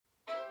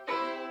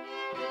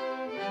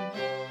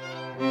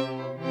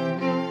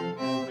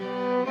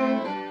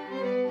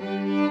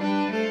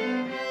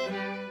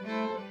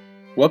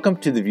Welcome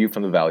to the View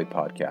from the Valley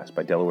podcast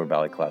by Delaware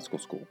Valley Classical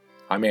School.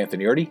 I'm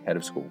Anthony Urti, head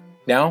of school.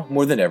 Now,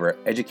 more than ever,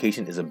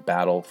 education is a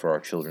battle for our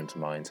children's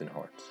minds and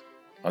hearts.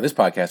 On this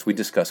podcast, we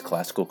discuss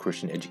classical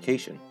Christian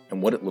education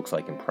and what it looks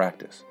like in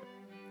practice.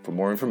 For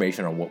more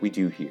information on what we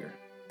do here,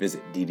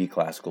 visit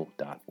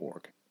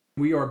dvclassical.org.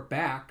 We are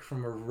back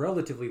from a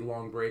relatively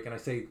long break, and I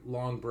say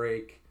long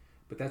break,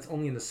 but that's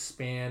only in the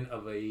span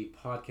of a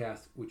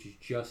podcast which is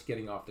just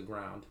getting off the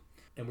ground.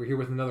 And we're here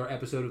with another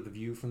episode of the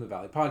View from the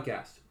Valley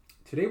podcast.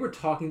 Today we're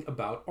talking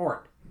about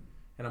art,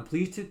 and I'm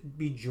pleased to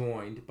be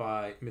joined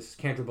by Mrs.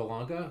 Kandra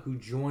Bellanca, who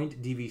joined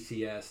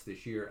DVCS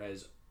this year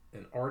as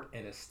an art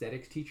and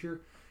aesthetics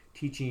teacher,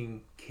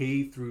 teaching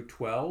K through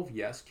 12.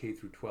 Yes, K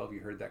through 12, you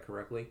heard that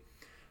correctly.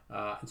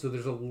 And so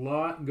there's a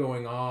lot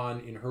going on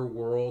in her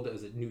world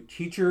as a new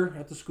teacher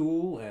at the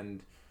school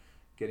and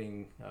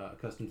getting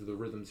accustomed to the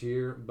rhythms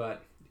here,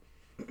 but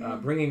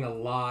bringing a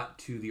lot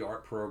to the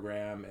art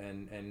program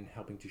and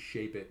helping to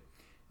shape it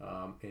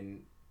in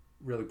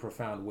really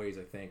profound ways,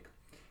 I think.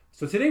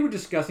 So today we're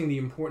discussing the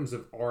importance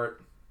of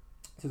art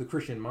to the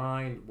Christian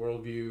mind,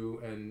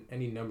 worldview, and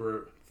any number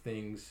of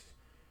things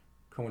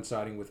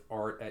coinciding with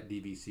art at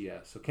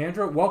DVCS. So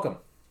Kandra, welcome.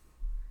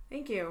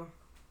 Thank you.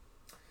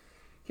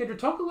 Kandra,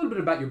 talk a little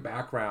bit about your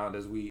background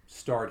as we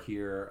start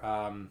here.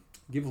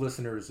 Give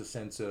listeners a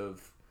sense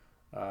of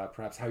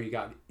perhaps how you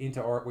got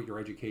into art, what your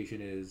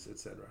education is,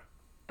 etc.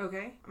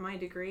 Okay. My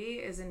degree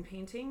is in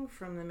painting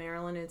from the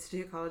Maryland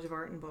Institute College of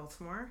Art in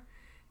Baltimore.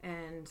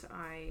 And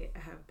I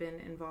have been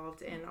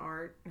involved in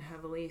art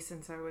heavily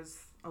since I was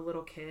a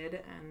little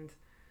kid. And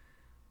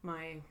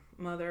my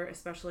mother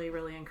especially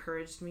really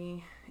encouraged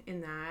me in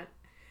that.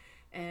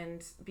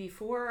 And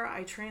before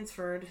I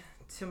transferred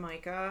to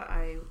Micah,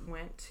 I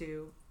went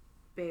to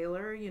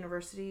Baylor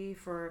University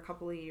for a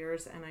couple of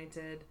years, and I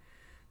did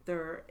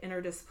their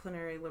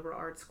interdisciplinary liberal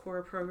arts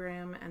core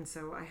program. And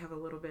so I have a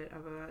little bit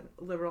of a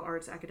liberal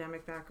arts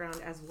academic background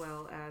as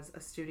well as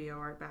a studio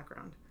art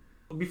background.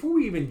 Before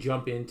we even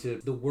jump into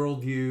the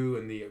worldview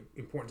and the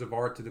importance of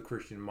art to the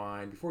Christian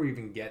mind, before we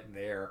even get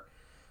there,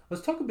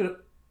 let's talk a bit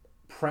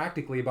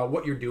practically about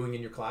what you're doing in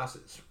your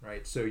classes,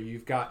 right? So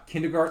you've got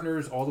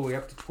kindergartners all the way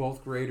up to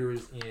 12th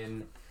graders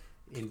in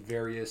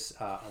various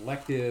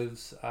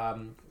electives.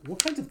 What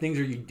kinds of things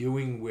are you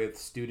doing with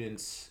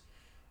students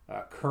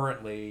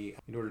currently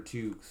in order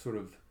to sort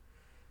of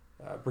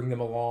bring them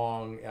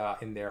along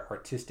in their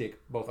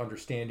artistic both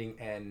understanding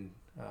and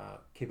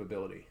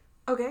capability?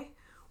 Okay.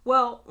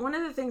 Well, one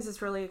of the things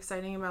that's really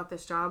exciting about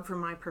this job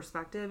from my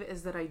perspective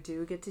is that I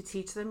do get to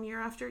teach them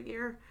year after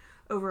year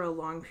over a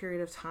long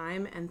period of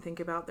time and think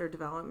about their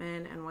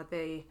development and what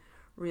they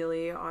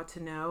really ought to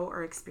know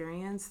or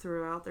experience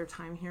throughout their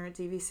time here at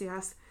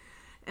DVCS.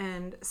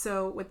 And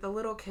so with the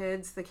little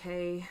kids, the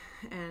K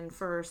and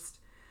first,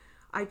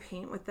 I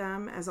paint with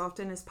them as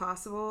often as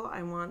possible.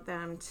 I want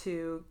them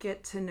to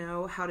get to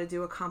know how to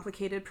do a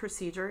complicated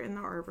procedure in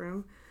the art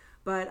room,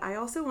 but I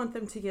also want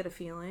them to get a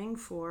feeling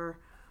for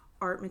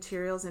art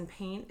materials, and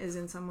paint is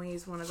in some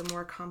ways one of the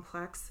more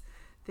complex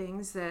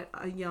things that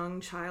a young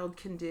child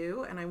can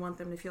do, and I want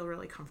them to feel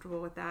really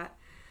comfortable with that.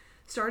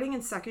 Starting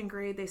in second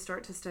grade, they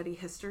start to study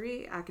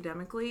history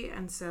academically,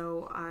 and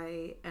so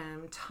I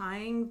am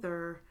tying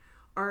their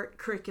art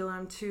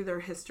curriculum to their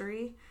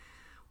history.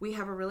 We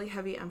have a really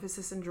heavy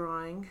emphasis in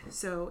drawing,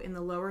 so in the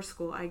lower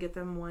school, I get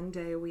them 1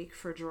 day a week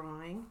for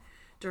drawing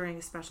during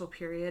a special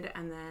period,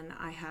 and then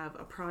I have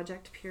a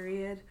project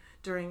period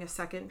during a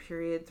second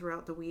period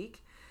throughout the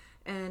week.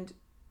 And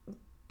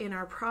in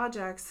our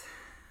projects,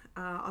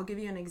 I'll give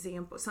you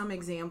some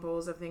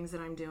examples of things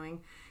that I'm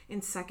doing.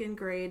 In second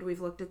grade,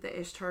 we've looked at the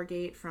Ishtar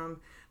Gate from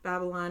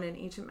Babylon and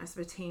ancient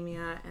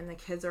Mesopotamia, and the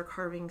kids are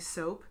carving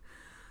soap,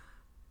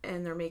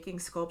 and they're making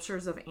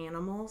sculptures of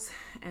animals.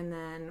 And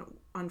then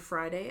on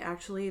Friday,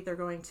 actually, they're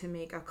going to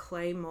make a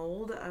clay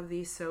mold of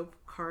these soap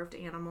carved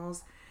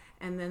animals,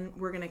 and then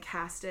we're going to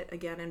cast it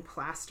again in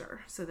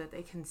plaster so that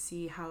they can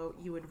see how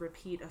you would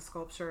repeat a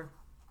sculpture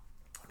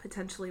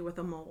potentially with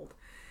a mold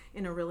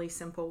in a really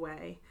simple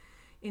way.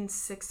 In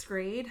sixth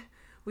grade,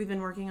 we've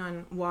been working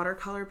on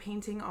watercolor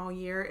painting all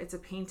year. It's a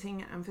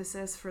painting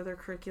emphasis for their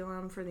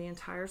curriculum for the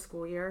entire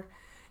school year.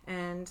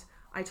 And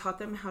I taught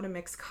them how to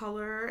mix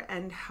color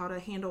and how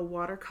to handle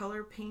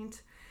watercolor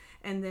paint.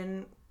 And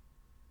then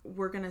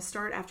we're going to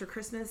start after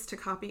Christmas to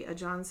copy a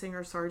John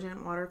Singer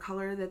Sargent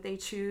watercolor that they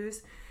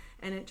choose.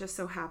 And it just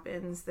so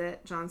happens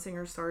that John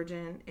Singer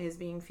Sargent is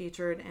being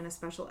featured in a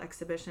special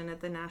exhibition at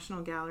the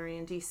National Gallery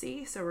in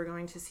DC. So we're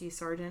going to see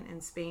Sargent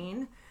in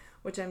Spain,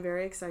 which I'm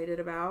very excited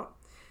about.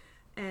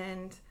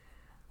 And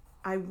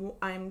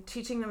I'm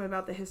teaching them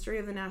about the history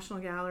of the National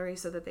Gallery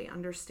so that they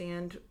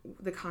understand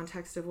the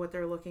context of what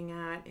they're looking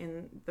at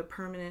in the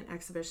permanent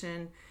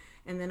exhibition.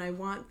 And then I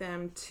want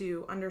them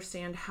to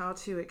understand how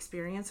to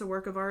experience a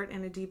work of art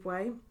in a deep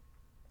way.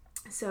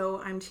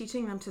 So I'm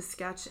teaching them to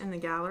sketch in the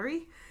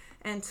gallery.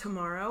 And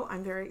tomorrow,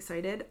 I'm very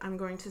excited, I'm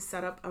going to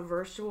set up a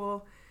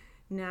virtual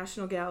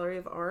National Gallery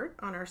of Art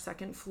on our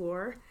second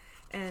floor.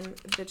 And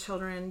the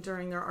children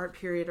during their art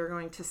period are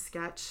going to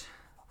sketch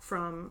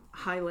from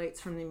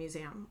highlights from the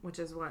museum, which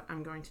is what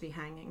I'm going to be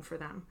hanging for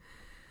them.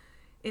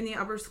 In the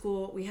upper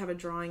school, we have a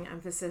drawing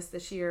emphasis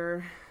this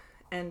year,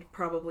 and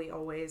probably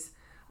always,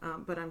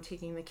 but I'm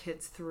taking the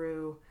kids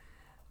through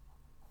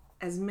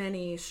as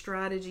many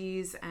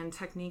strategies and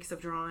techniques of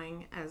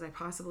drawing as I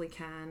possibly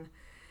can.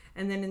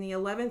 And then in the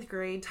 11th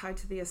grade, tied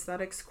to the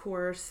aesthetics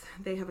course,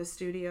 they have a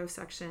studio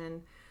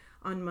section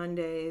on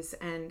Mondays,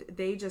 and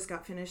they just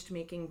got finished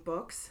making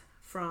books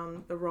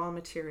from the raw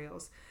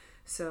materials.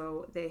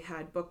 So they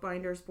had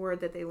bookbinders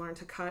board that they learned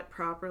to cut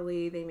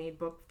properly. They made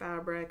book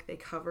fabric. They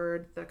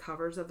covered the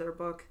covers of their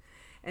book,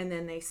 and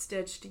then they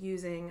stitched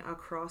using a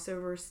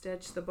crossover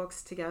stitch the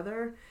books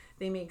together.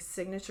 They made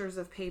signatures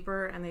of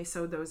paper and they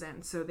sewed those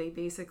in. So they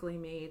basically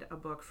made a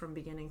book from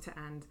beginning to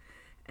end.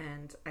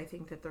 And I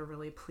think that they're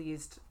really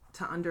pleased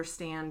to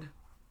understand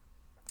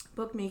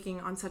bookmaking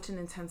on such an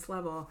intense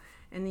level.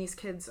 And these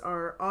kids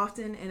are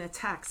often in a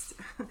text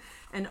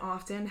and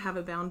often have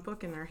a bound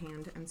book in their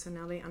hand. And so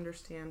now they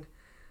understand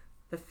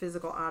the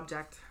physical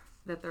object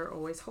that they're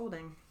always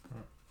holding.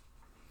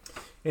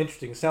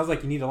 Interesting. It sounds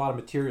like you need a lot of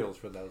materials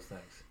for those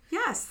things.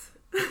 Yes.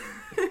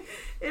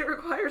 It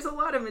requires a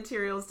lot of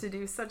materials to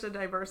do such a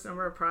diverse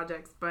number of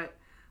projects, but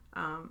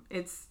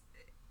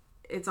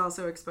it's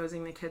also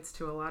exposing the kids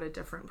to a lot of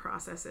different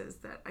processes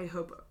that I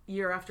hope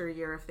year after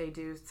year, if they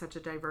do such a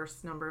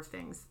diverse number of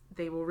things,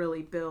 they will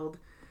really build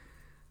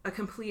a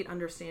complete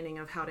understanding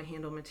of how to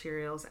handle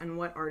materials and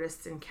what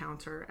artists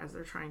encounter as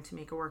they're trying to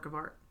make a work of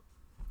art.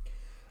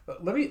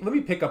 Let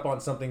me pick up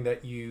on something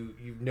that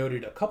you've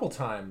noted a couple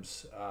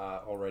times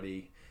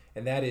already,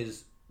 and that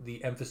is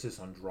the emphasis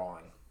on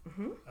drawing.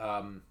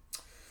 Mm-hmm.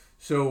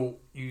 So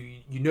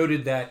you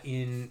noted that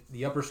in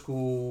the upper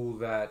school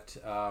that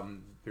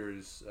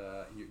there's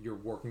you're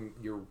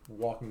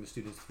walking the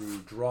students through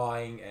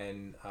drawing,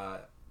 and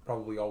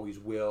probably always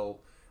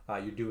will.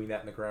 You're doing that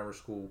in the grammar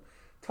school.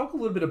 Talk a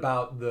little bit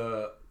about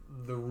the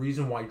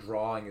reason why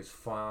drawing is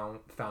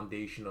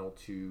foundational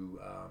to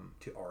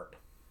art.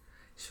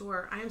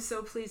 Sure. I am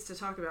so pleased to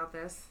talk about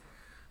this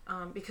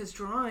because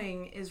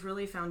drawing is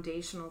really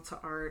foundational to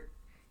art.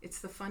 It's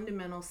the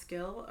fundamental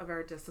skill of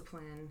our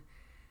discipline.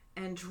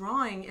 And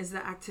drawing is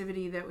the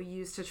activity that we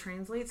use to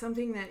translate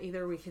something that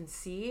either we can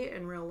see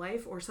in real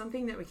life or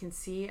something that we can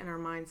see in our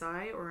mind's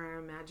eye or our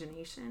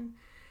imagination,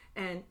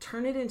 and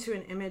turn it into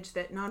an image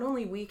that not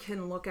only we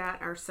can look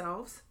at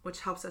ourselves,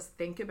 which helps us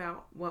think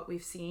about what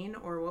we've seen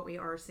or what we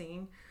are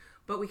seeing,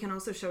 but we can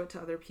also show it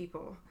to other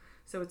people.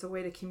 So it's a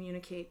way to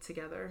communicate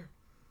together.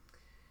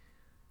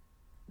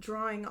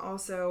 Drawing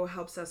also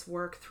helps us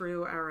work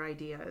through our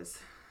ideas.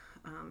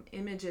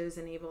 Images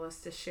enable us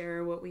to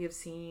share what we have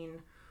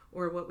seen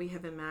or what we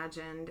have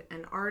imagined,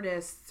 and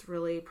artists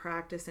really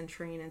practice and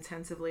train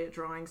intensively at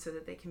drawing so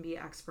that they can be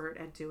expert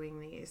at doing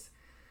these.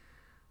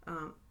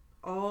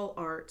 All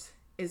art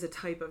is a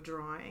type of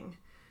drawing.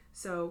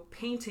 So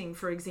painting,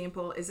 for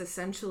example, is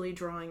essentially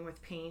drawing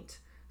with paint.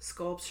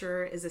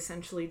 Sculpture is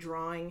essentially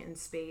drawing in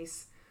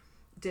space.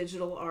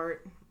 Digital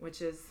art,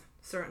 which is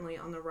certainly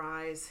on the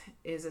rise,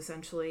 is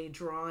essentially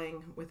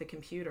drawing with a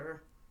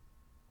computer.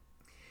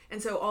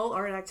 And so all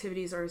art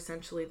activities are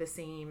essentially the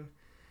same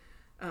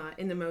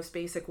in the most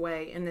basic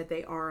way, in that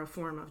they are a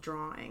form of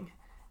drawing.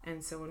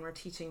 And so when we're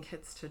teaching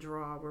kids to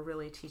draw, we're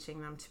really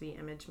teaching them to be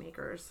image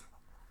makers.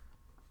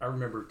 I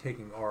remember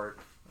taking art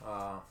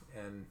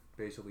and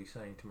basically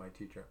saying to my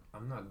teacher,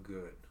 I'm not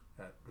good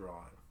at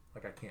drawing.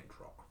 Like, I can't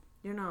draw.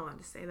 You're not allowed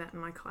to say that in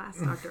my class,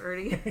 Dr.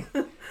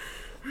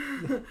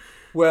 Urti.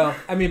 Well,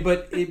 I mean,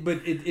 but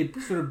it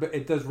sort of,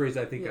 it does raise,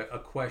 I think, a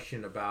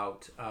question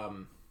about, I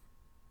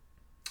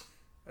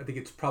think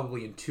it's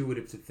probably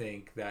intuitive to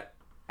think that,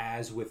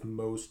 as with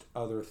most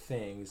other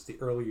things, the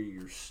earlier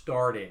you're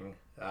starting,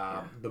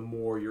 the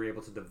more you're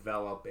able to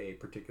develop a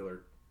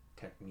particular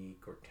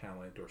technique or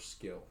talent or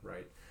skill,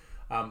 right?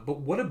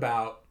 But what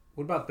about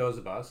those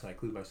of us, and I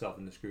include myself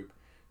in this group,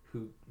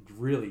 who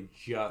really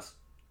just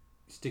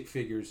stick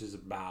figures is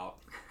about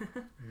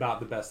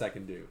the best I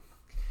can do?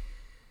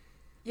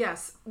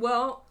 Yes.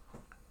 Well,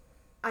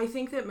 I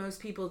think that most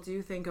people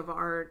do think of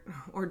art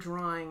or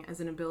drawing as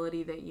an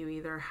ability that you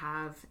either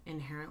have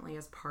inherently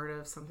as part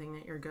of something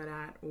that you're good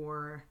at,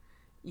 or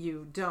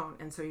you don't,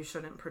 and so you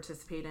shouldn't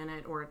participate in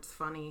it, or it's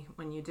funny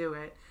when you do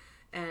it.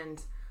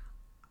 And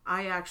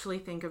I actually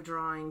think of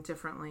drawing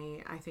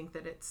differently. I think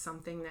that it's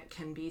something that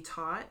can be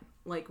taught.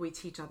 Like we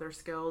teach other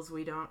skills.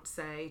 We don't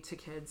say to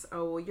kids,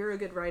 oh, well, you're a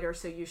good writer,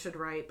 so you should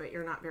write, but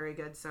you're not very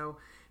good, so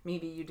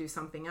maybe you do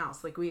something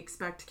else. Like, we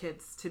expect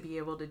kids to be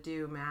able to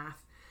do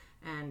math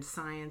and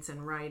science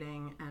and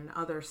writing and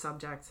other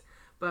subjects,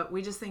 but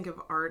we just think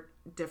of art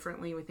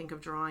differently. We think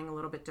of drawing a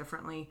little bit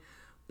differently.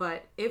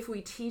 But if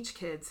we teach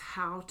kids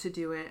how to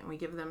do it, and we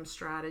give them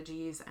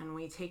strategies, and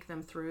we take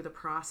them through the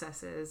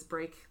processes,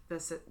 break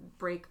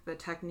the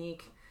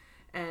technique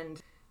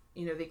and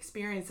the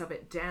experience of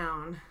it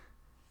down,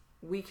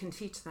 we can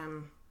teach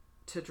them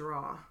to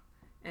draw.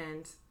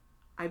 And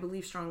I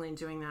believe strongly in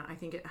doing that. I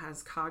think it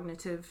has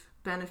cognitive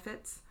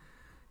benefits,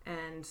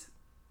 and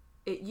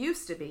it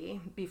used to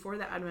be, before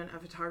the advent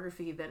of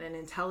photography, that an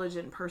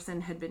intelligent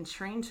person had been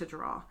trained to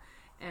draw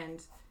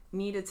and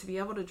needed to be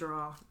able to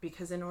draw,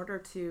 because in order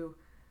to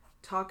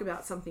talk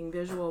about something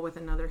visual with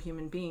another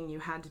human being, you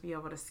had to be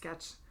able to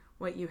sketch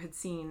what you had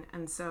seen,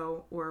 and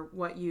so, or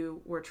what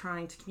you were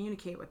trying to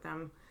communicate with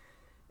them.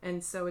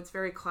 And so it's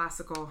very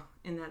classical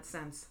in that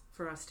sense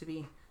for us to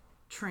be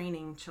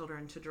training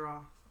children to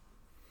draw.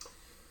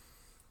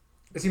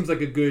 It seems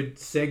like a good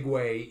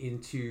segue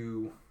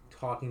into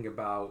talking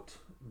about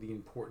the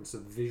importance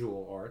of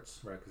visual arts,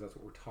 right? Because that's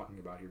what we're talking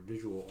about here,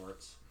 visual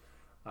arts,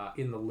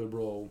 in the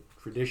liberal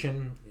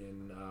tradition,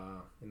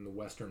 in the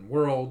Western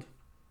world.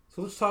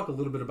 So let's talk a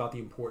little bit about the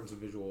importance of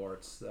visual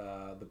arts,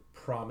 the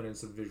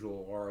prominence of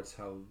visual arts,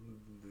 how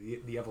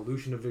the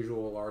evolution of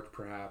visual arts,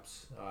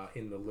 perhaps,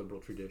 in the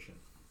liberal tradition.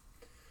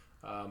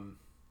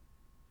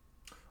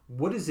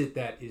 What is it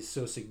that is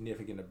so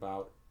significant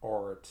about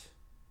art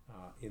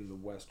in the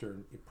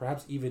Western,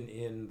 perhaps even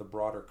in the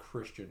broader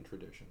Christian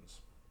traditions?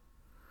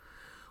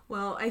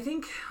 Well, I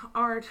think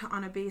art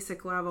on a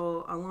basic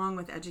level, along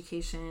with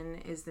education,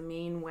 is the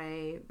main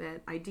way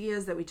that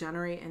ideas that we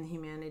generate in the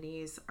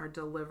humanities are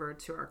delivered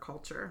to our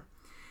culture.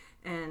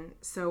 And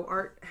so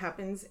art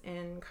happens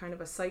in kind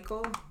of a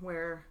cycle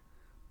where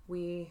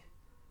we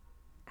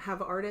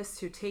have artists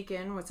who take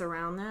in what's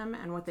around them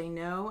and what they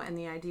know and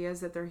the ideas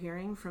that they're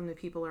hearing from the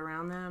people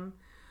around them.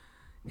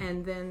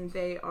 And then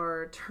they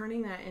are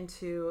turning that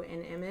into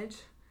an image,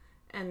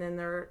 and then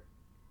they're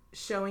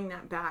showing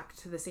that back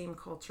to the same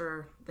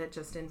culture that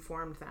just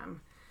informed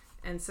them.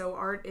 And so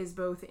art is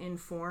both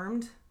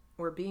informed,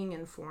 or being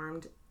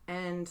informed,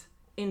 and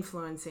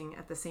influencing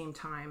at the same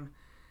time,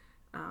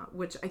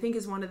 which I think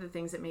is one of the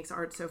things that makes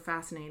art so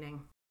fascinating.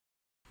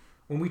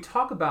 When we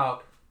talk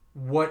about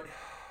what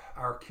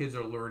our kids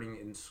are learning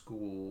in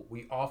school,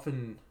 we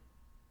often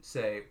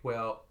say,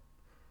 well,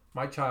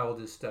 my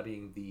child is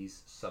studying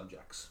these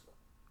subjects.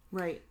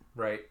 Right.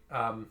 Right.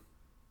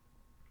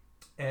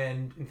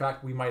 And in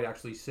fact, we might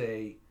actually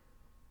say,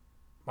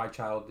 my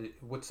child,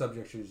 what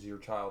subjects is your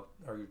child,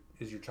 are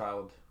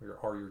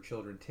your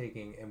children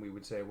taking? And we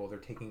would say, well, they're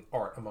taking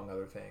art, among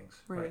other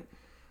things. Right.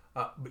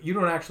 But you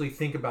don't actually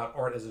think about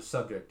art as a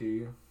subject, do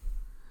you?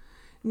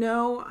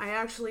 No, I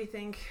actually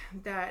think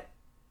that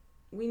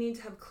we need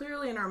to have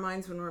clearly in our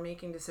minds when we're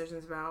making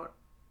decisions about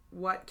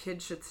what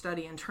kids should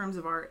study in terms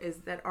of art, is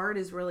that art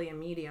is really a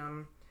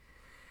medium,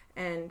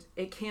 and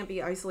it can't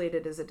be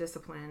isolated as a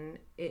discipline.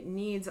 It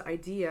needs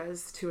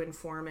ideas to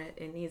inform it.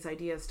 It needs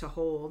ideas to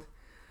hold.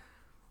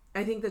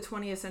 I think the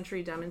 20th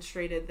century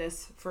demonstrated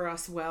this for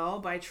us well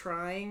by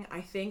trying, I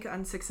think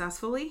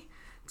unsuccessfully,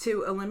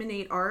 to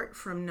eliminate art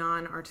from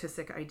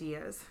non-artistic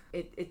ideas.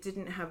 It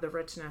didn't have the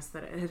richness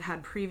that it had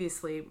had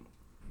previously.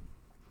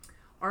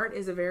 Art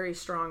is a very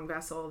strong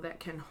vessel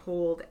that can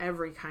hold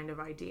every kind of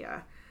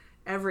idea.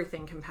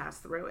 Everything can pass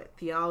through it.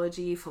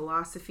 Theology,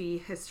 philosophy,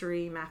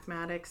 history,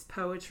 mathematics,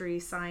 poetry,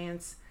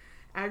 science,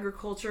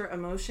 agriculture,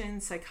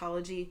 emotion,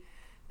 psychology.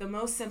 The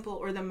most simple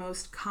or the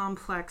most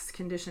complex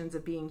conditions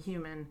of being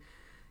human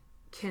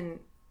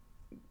can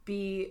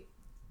be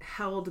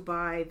held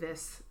by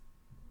this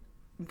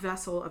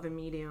vessel of a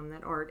medium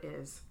that art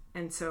is.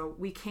 And so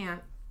we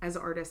can't, as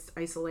artists,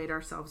 isolate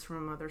ourselves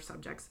from other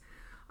subjects.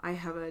 I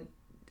have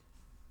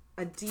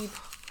a deep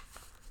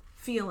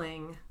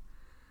feeling,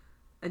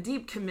 a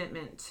deep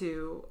commitment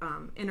to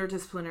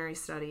interdisciplinary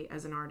study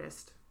as an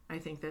artist. I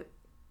think that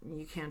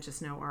you can't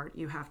just know art,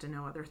 you have to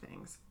know other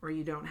things, or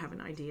you don't have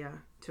an idea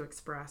to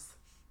express.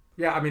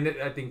 Yeah, I mean,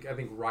 I think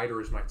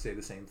writers might say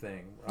the same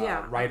thing.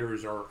 Yeah.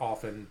 Writers are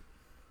often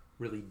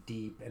really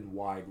deep and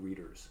wide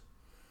readers.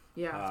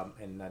 Yeah.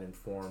 And that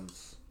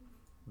informs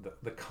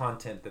the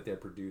content that they're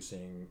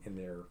producing in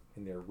their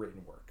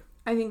written work.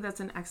 I think that's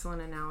an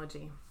excellent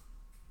analogy.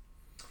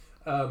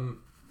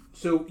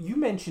 So you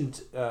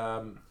mentioned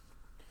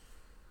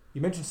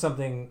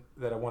something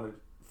that I want to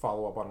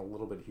follow up on a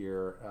little bit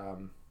here.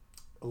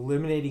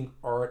 Eliminating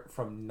art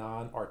from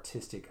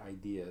non-artistic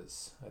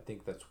ideas. I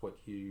think that's what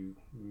you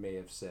may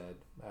have said.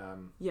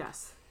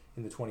 Yes.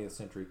 In the 20th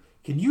century.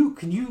 Can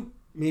you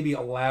maybe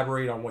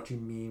elaborate on what you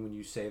mean when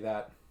you say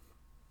that?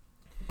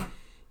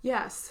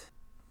 Yes.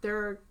 There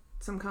are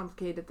some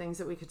complicated things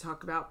that we could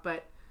talk about,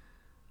 but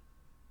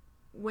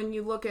when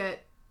you look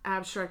at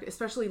abstract,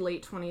 especially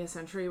late 20th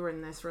century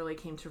when this really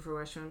came to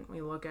fruition,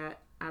 we look at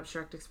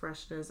abstract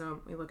expressionism,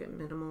 we look at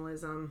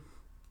minimalism,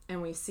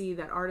 and we see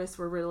that artists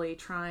were really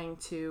trying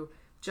to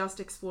just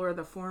explore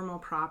the formal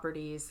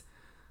properties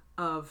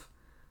of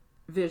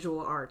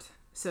visual art.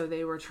 So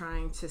they were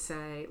trying to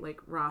say,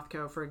 like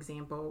Rothko, for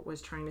example,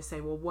 was trying to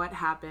say, well, what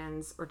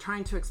happens, or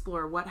trying to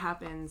explore what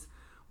happens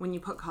when you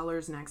put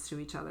colors next to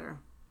each other.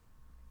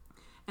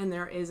 And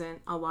there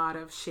isn't a lot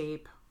of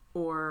shape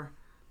or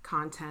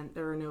content,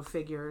 there are no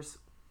figures.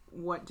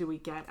 What do we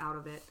get out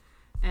of it?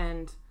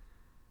 And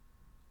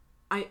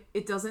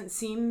it doesn't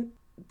seem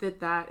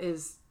that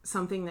is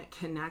something that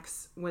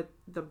connects with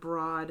the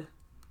broader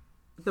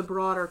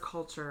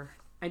culture.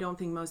 I don't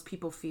think most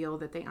people feel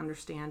that they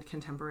understand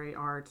contemporary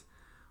art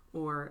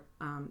or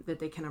that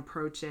they can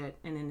approach it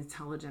in an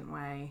intelligent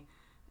way.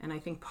 And I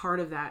think part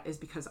of that is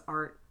because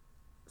art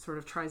sort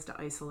of tries to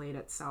isolate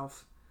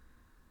itself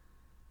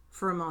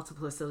for a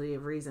multiplicity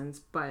of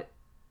reasons, but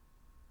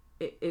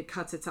it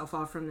cuts itself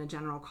off from the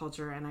general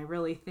culture. And I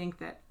really think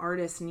that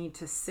artists need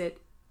to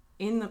sit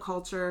in the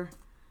culture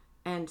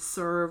and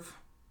serve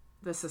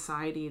the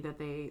society that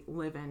they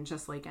live in,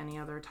 just like any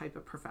other type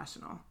of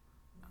professional.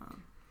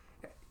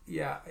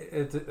 Yeah,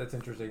 that's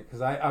interesting,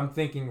 because I'm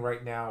thinking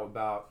right now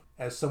about,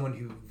 as someone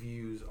who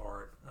views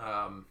art,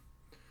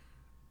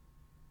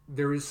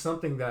 there is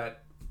something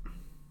that,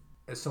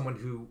 as someone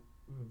who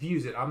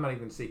views it, I'm not even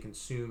going to say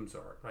consumes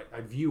art, right?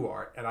 I view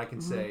art and I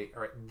can say,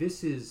 all right,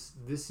 this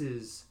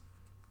is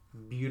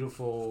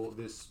beautiful.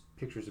 This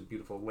picture is a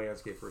beautiful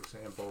landscape, for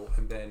example,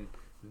 and then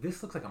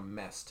this looks like a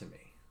mess to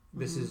me.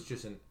 This is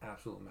just an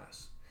absolute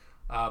mess.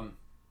 I'm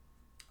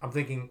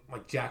thinking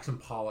like Jackson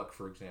Pollock,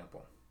 for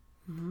example.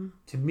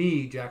 To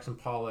me, Jackson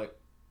Pollock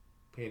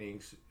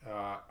paintings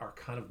are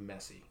kind of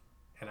messy,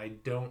 and I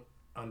don't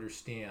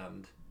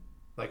understand,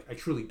 like I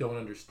truly don't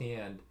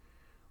understand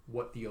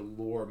what the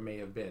allure may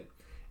have been.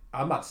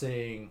 I'm not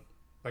saying,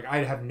 like,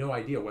 I have no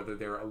idea whether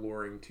they're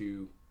alluring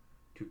to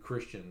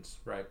Christians,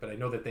 right? But I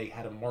know that they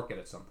had a market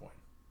at some point.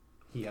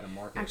 He had a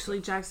market.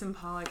 Actually, Jackson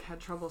Pollock had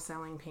trouble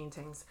selling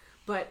paintings,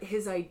 but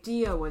his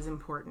idea was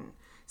important.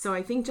 So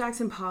I think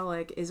Jackson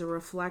Pollock is a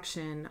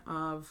reflection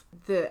of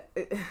the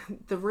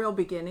real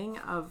beginning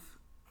of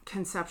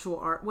conceptual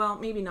art. Well,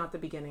 maybe not the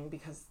beginning,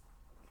 because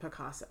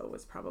Picasso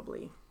was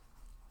probably,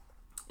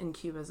 and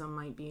Cubism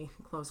might be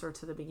closer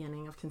to the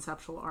beginning of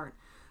conceptual art.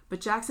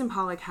 But Jackson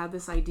Pollock had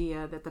this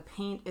idea that the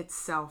paint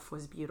itself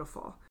was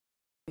beautiful.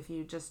 If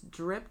you just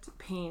dripped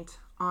paint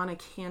on a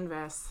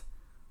canvas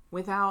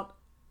without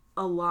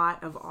a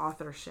lot of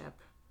authorship,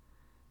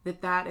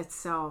 that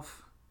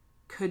itself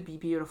could be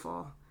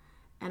beautiful.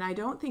 And I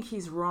don't think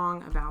he's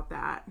wrong about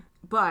that,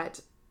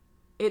 but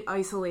it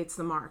isolates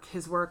the mark.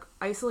 His work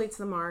isolates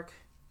the mark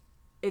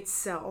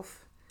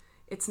itself.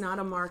 It's not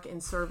a mark in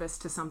service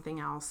to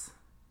something else.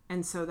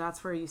 And so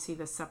that's where you see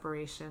the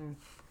separation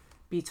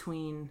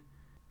between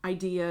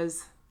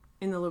ideas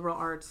in the liberal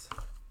arts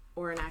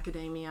or in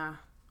academia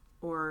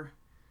or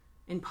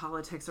in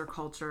politics or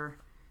culture,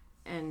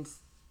 and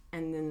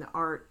then the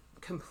art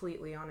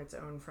completely on its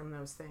own from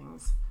those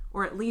things.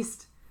 Or at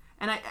least,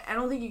 and I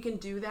don't think you can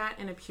do that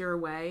in a pure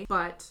way,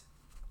 but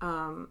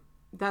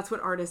that's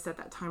what artists at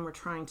that time were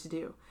trying to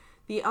do.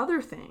 The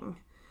other thing,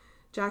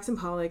 Jackson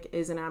Pollock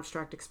is an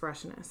abstract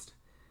expressionist,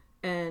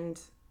 and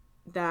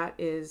that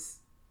is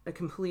a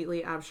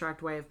completely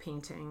abstract way of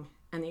painting,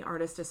 and the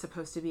artist is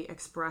supposed to be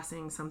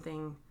expressing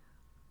something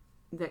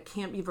that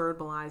can't be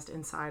verbalized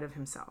inside of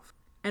himself.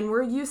 And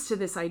we're used to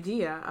this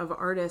idea of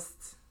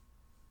artists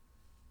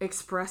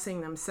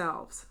expressing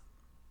themselves,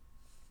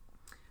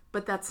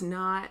 but that's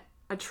not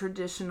a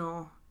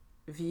traditional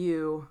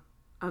view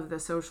of the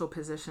social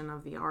position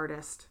of the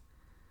artist.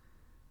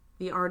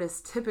 The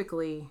artist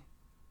typically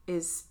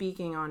is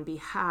speaking on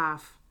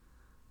behalf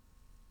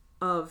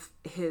of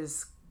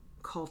his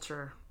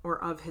culture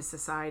or of his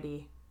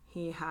society.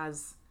 He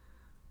has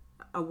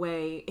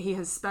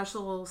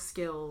special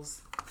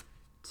skills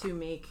to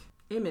make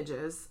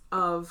images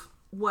of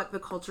what the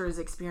culture is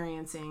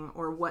experiencing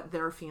or what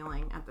they're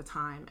feeling at the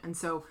time. And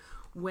so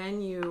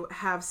when you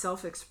have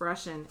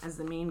self-expression as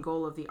the main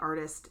goal of the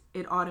artist,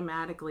 it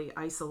automatically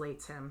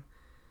isolates him.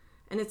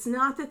 And it's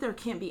not that there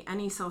can't be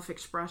any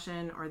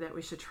self-expression or that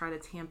we should try to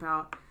tamp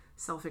out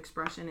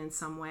self-expression in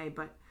some way,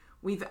 but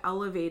we've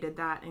elevated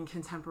that in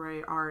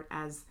contemporary art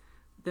as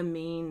the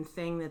main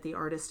thing that the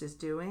artist is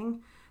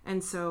doing.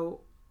 And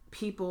so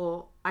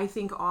people, I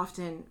think,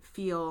 often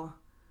feel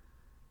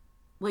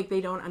like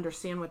they don't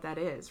understand what that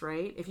is,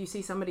 right? If you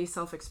see somebody's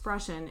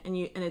self-expression and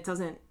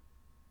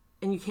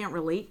you can't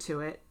relate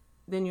to it,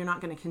 then you're not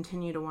going to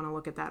continue to want to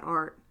look at that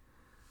art.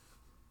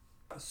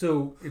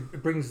 So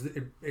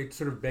it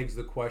sort of begs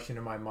the question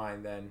in my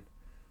mind then,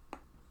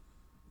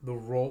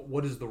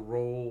 what is the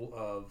role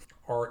of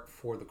art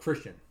for the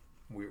Christian?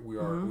 We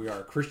are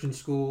a Christian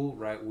school,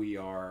 right? We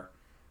are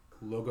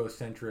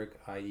logocentric,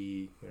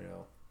 i.e.,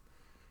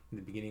 in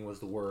the beginning was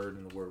the Word,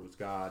 and the Word was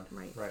God.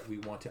 Right? We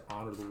want to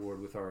honor the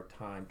Lord with our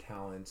time,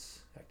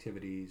 talents,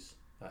 activities,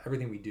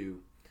 everything we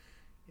do.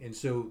 And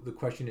so the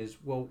question is,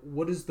 well,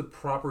 what is the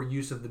proper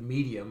use of the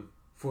medium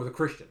for the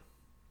Christian?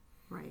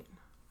 Right.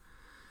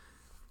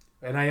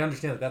 And I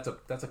understand that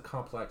that's a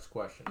complex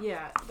question.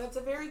 Yeah, that's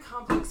a very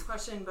complex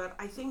question, but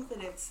I think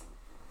that it's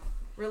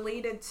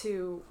related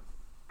to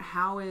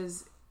how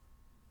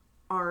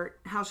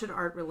should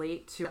art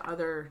relate to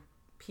other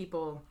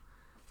people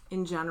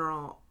in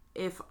general.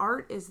 If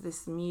art is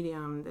this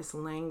medium, this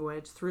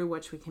language through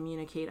which we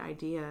communicate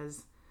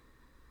ideas,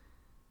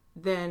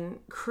 then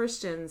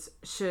Christians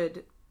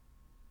should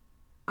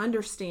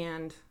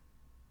understand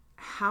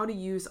how to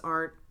use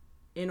art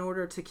in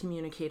order to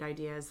communicate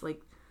ideas.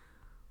 Like,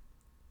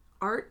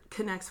 art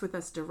connects with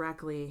us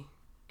directly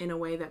in a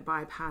way that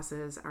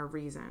bypasses our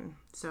reason.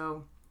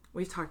 So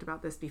we've talked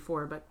about this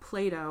before, but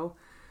Plato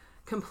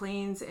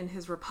complains in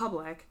his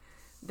Republic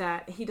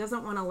that he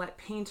doesn't want to let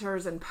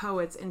painters and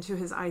poets into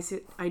his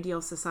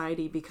ideal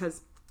society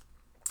because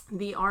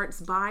the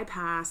arts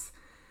bypass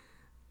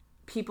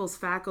people's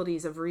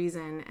faculties of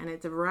reason, and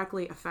it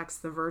directly affects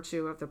the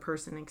virtue of the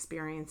person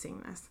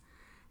experiencing this.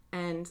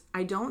 And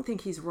I don't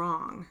think he's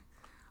wrong.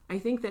 I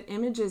think that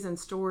images and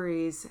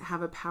stories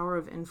have a power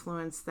of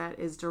influence that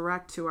is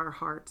direct to our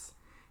hearts,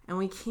 and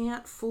we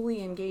can't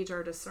fully engage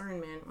our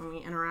discernment when we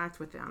interact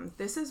with them.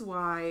 This is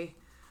why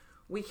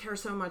we care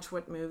so much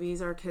what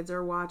movies our kids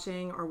are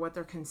watching or what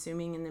they're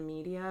consuming in the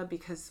media,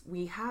 because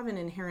we have an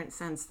inherent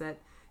sense that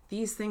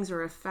these things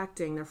are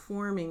affecting, they're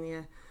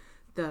forming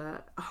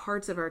the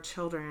hearts of our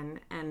children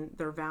and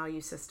their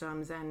value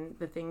systems and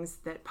the things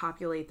that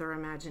populate their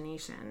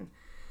imagination.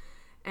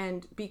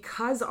 And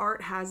because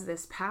art has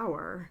this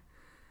power,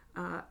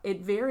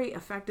 it very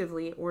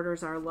effectively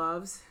orders our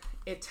loves.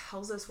 It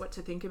tells us what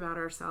to think about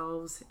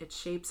ourselves. It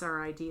shapes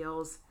our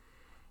ideals.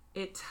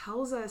 It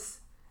shows us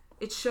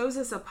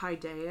a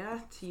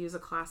paideia, to use a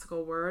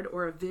classical word,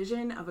 or a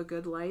vision of a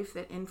good life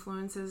that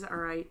influences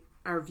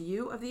our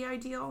view of the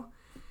ideal.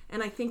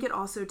 And I think it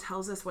also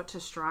tells us what to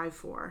strive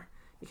for,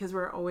 because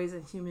we're always,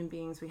 as human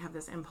beings, we have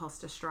this impulse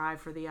to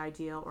strive for the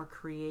ideal or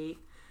create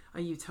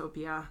a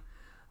utopia,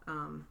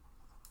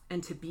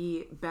 and to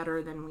be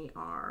better than we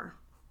are.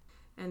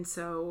 And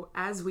so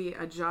as we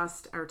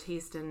adjust our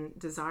taste and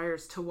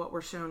desires to what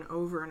we're shown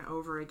over and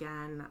over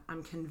again,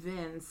 I'm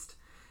convinced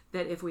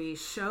that if we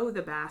show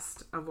the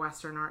best of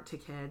Western art to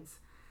kids,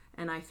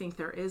 and I think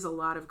there is a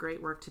lot of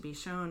great work to be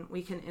shown,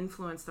 we can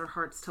influence their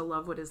hearts to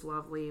love what is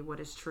lovely, what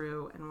is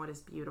true, and what is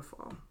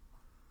beautiful.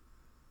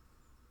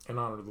 And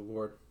honor the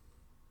Lord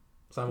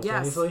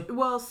simultaneously? Yes.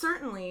 Well,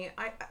 certainly.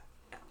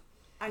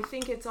 I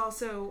think it's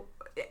also,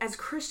 as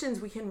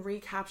Christians, we can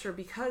recapture,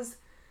 because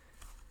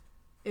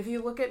if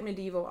you look at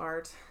medieval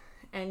art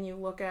and you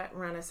look at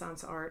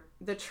Renaissance art,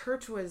 the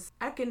church was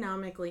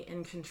economically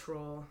in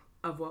control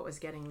of what was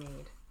getting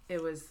made.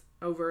 It was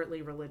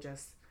overtly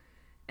religious.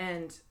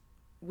 And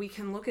we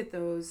can look at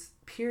those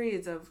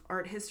periods of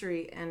art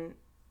history and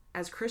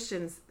as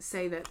Christians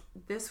say that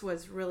this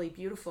was really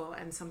beautiful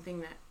and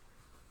something that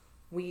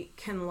we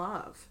can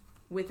love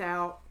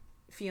without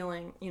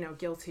feeling,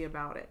 guilty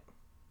about it.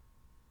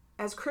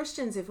 As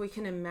Christians, if we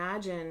can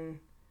imagine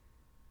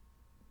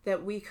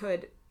that we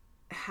could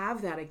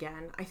have that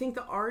again, I think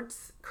the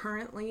arts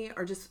currently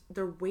are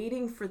they're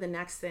waiting for the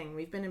next thing.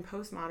 We've been in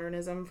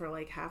postmodernism for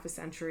like half a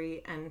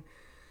century, and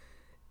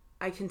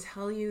I can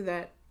tell you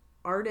that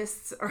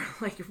artists are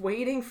like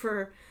waiting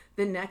for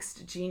the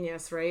next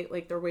genius, right?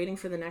 Like they're waiting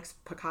for the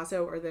next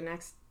Picasso or the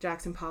next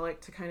Jackson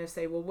Pollock to kind of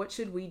say, well, what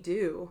should we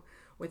do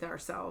with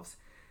ourselves?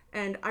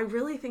 And I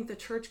really think the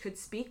church could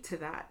speak to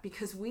that,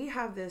 because we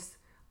have this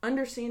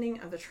understanding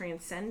of the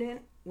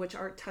transcendent, which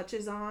art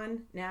touches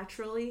on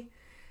naturally,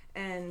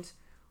 and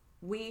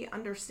we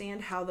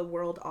understand how the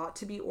world ought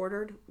to be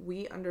ordered.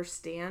 We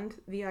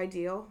understand the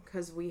ideal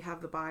because we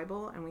have the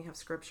Bible and we have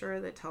scripture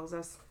that tells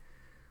us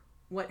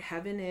what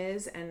heaven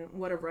is and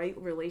what a right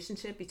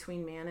relationship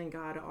between man and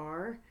God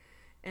are.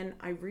 And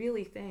I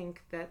really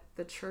think that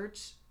the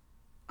church,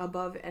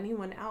 above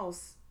anyone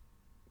else,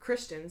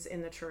 Christians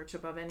in the church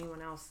above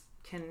anyone else,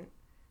 can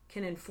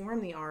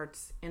inform the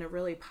arts in a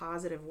really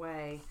positive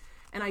way.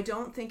 And I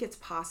don't think it's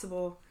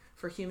possible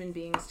for human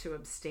beings to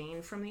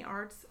abstain from the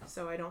arts,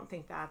 so I don't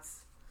think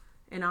that's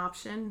an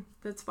option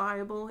that's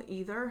viable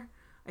either.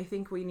 I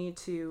think we need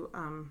to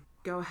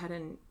go ahead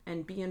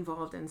and be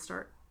involved and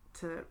start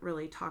to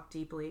really talk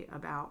deeply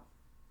about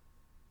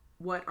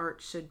what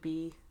art should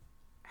be,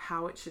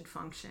 how it should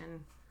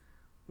function,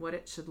 what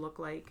it should look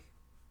like,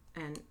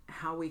 and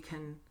how we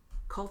can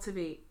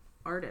cultivate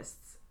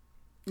artists,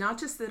 not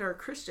just that are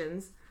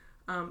Christians,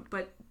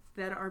 but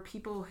that are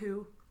people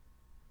who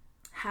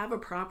have a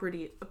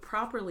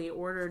properly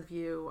ordered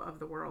view of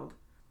the world.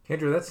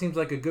 Kandra, that seems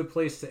like a good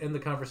place to end the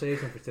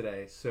conversation for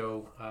today.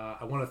 So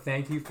I want to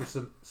thank you for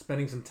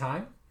spending some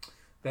time.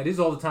 That is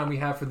all the time we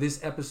have for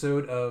this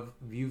episode of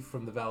View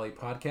from the Valley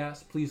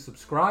podcast. Please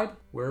subscribe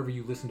wherever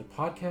you listen to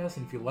podcasts.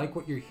 And if you like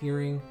what you're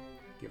hearing,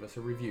 give us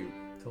a review.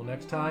 Until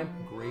next time,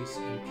 grace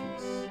and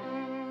peace.